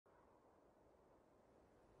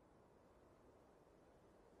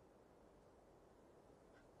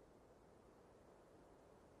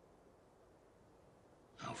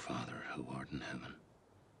Our Father, who art in heaven,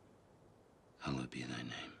 hallowed be thy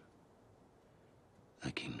name.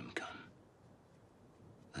 Thy kingdom come.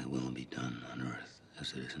 Thy will be done on earth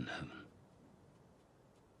as it is in heaven.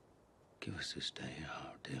 Give us this day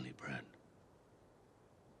our daily bread,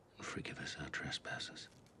 and forgive us our trespasses,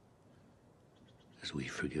 as we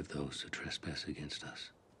forgive those who trespass against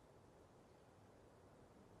us.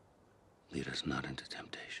 Lead us not into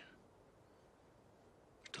temptation,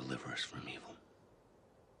 but deliver us from evil.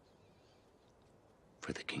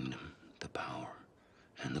 For the kingdom, the power,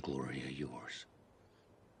 and the glory are yours,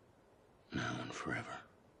 now and forever.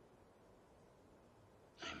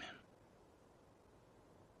 Amen.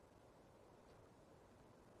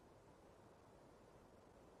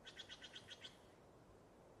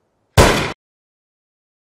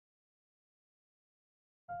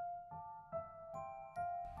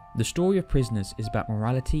 The story of Prisoners is about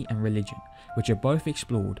morality and religion, which are both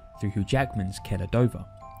explored through Hugh Jackman's Keller Dover.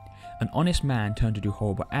 An honest man turned to do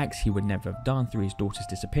horrible acts he would never have done through his daughter's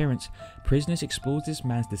disappearance, Prisoners explores this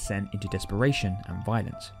man's descent into desperation and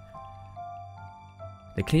violence.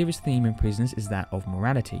 The clearest theme in Prisoners is that of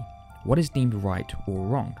morality, what is deemed right or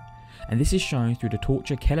wrong, and this is shown through the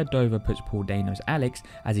torture Keller Dover puts poor Dano's Alex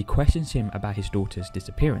as he questions him about his daughter's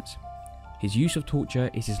disappearance. His use of torture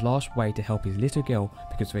is his last way to help his little girl,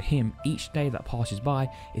 because for him, each day that passes by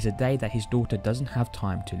is a day that his daughter doesn't have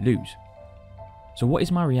time to lose. So what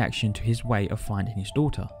is my reaction to his way of finding his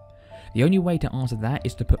daughter? The only way to answer that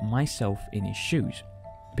is to put myself in his shoes,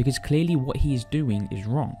 because clearly what he is doing is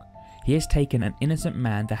wrong. He has taken an innocent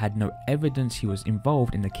man that had no evidence he was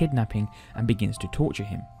involved in the kidnapping and begins to torture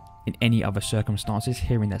him. In any other circumstances,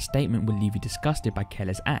 hearing that statement would leave you disgusted by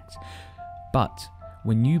Keller's acts. But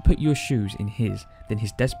when you put your shoes in his, then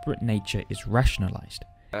his desperate nature is rationalized.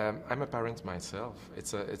 I'm a parent myself.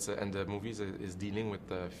 And the movie is dealing with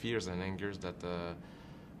the fears and angers that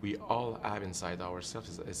we all have inside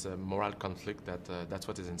ourselves. It's a moral conflict that's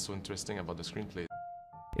what is so interesting about the screenplay.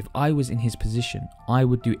 If I was in his position, I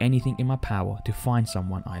would do anything in my power to find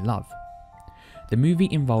someone I love. The movie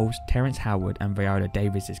involves Terrence Howard and Viola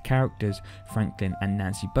Davis' characters, Franklin and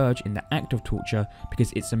Nancy Birch, in the act of torture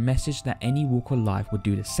because it's a message that any walk of life would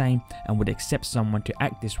do the same and would accept someone to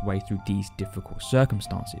act this way through these difficult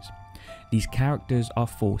circumstances. These characters are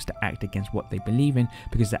forced to act against what they believe in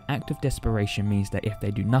because the act of desperation means that if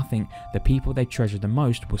they do nothing, the people they treasure the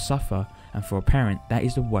most will suffer, and for a parent that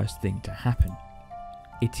is the worst thing to happen.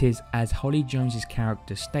 It is, as Holly Jones's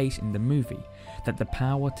character states in the movie, that the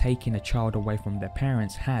power taking a child away from their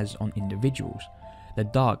parents has on individuals. The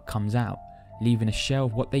dark comes out, leaving a shell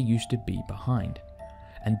of what they used to be behind.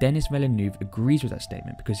 And Denis Villeneuve agrees with that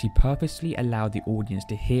statement because he purposely allowed the audience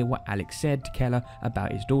to hear what Alex said to Keller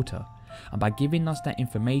about his daughter. And by giving us that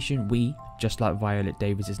information, we, just like Viola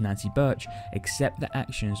Davis' Nancy Birch, accept the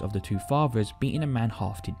actions of the two fathers beating a man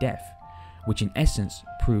half to death, which in essence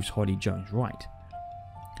proves Holly Jones right.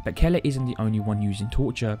 But Keller isn't the only one using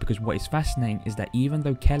torture, because what is fascinating is that even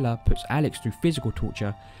though Keller puts Alex through physical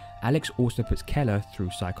torture, Alex also puts Keller through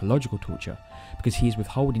psychological torture, because he is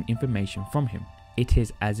withholding information from him. It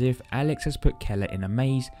is as if Alex has put Keller in a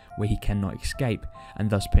maze where he cannot escape, and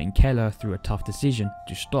thus putting Keller through a tough decision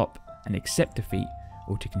to stop and accept defeat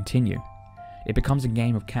or to continue. It becomes a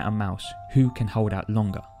game of cat and mouse, who can hold out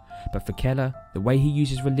longer. But for Keller, the way he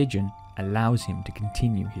uses religion allows him to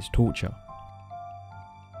continue his torture.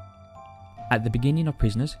 At the beginning of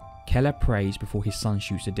Prisoners, Keller prays before his son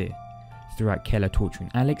shoots a deer. Throughout Keller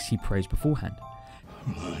torturing Alex, he prays beforehand.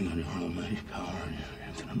 I'm relying on your almighty power and your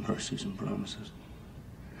infinite mercies and promises.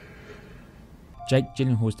 Jake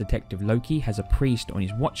Gyllenhaal's detective Loki has a priest on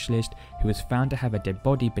his watch list who is found to have a dead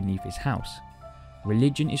body beneath his house.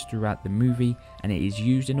 Religion is throughout the movie, and it is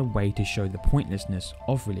used in a way to show the pointlessness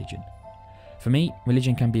of religion. For me,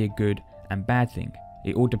 religion can be a good and bad thing.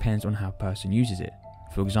 It all depends on how a person uses it.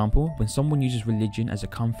 For example, when someone uses religion as a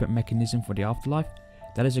comfort mechanism for the afterlife,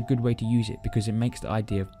 that is a good way to use it because it makes the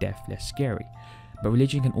idea of death less scary. But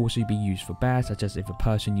religion can also be used for bad, such as if a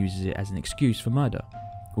person uses it as an excuse for murder,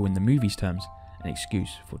 or in the movie's terms, an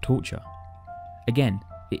excuse for torture. Again,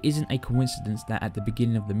 it isn't a coincidence that at the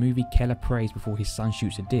beginning of the movie Keller prays before his son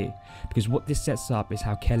shoots a deer, because what this sets up is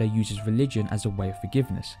how Keller uses religion as a way of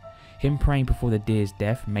forgiveness. Him praying before the deer's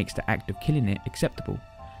death makes the act of killing it acceptable,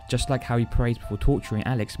 just like how he prays before torturing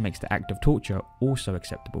Alex makes the act of torture also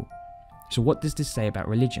acceptable. So what does this say about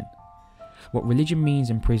religion? What religion means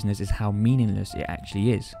in Prisoners is how meaningless it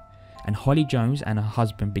actually is. And Holly Jones and her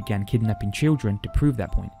husband began kidnapping children to prove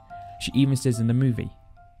that point. She even says in the movie,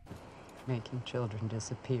 "Making children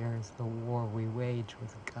disappear is the war we wage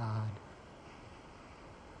with God.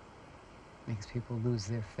 Makes people lose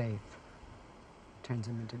their faith. turns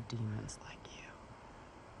them into demons like you.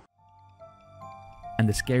 And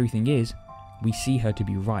the scary thing is, we see her to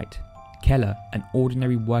be right. Keller, an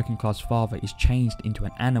ordinary working class father, is changed into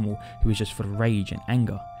an animal who is just full of rage and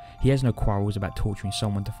anger. He has no quarrels about torturing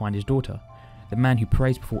someone to find his daughter. The man who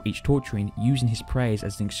prays before each torturing, using his prayers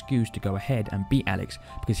as an excuse to go ahead and beat Alex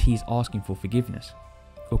because he is asking for forgiveness.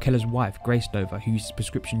 Or Keller's wife, Grace Dover, who uses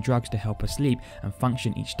prescription drugs to help her sleep and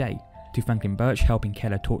function each day. To Franklin Birch helping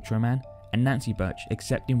Keller torture a man, and Nancy Birch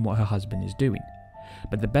accepting what her husband is doing.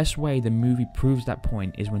 But the best way the movie proves that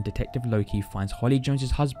point is when Detective Loki finds Holly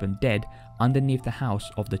Jones's husband dead underneath the house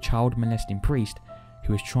of the child molesting priest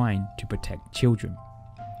who is trying to protect children.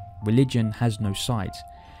 Religion has no sides,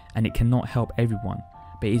 and it cannot help everyone,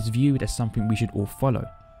 but it is viewed as something we should all follow.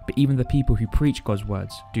 But even the people who preach God's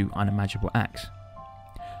words do unimaginable acts.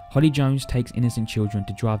 Holly Jones takes innocent children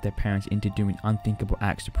to drive their parents into doing unthinkable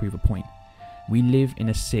acts to prove a point. We live in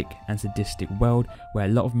a sick and sadistic world where a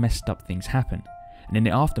lot of messed up things happen, and in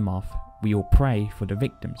the aftermath, we all pray for the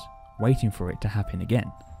victims, waiting for it to happen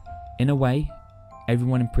again. In a way,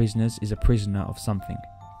 everyone in Prisoners is a prisoner of something.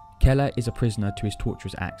 Keller is a prisoner to his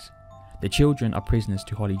torturous acts. The children are prisoners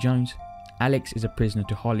to Holly Jones, Alex is a prisoner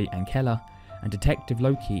to Holly and Keller, and Detective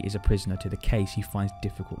Loki is a prisoner to the case he finds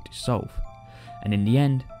difficult to solve. And in the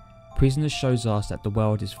end, Prisoners shows us that the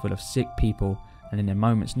world is full of sick people, and in a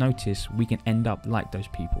moment's notice we can end up like those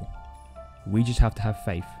people. We just have to have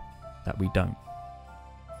faith that we don't.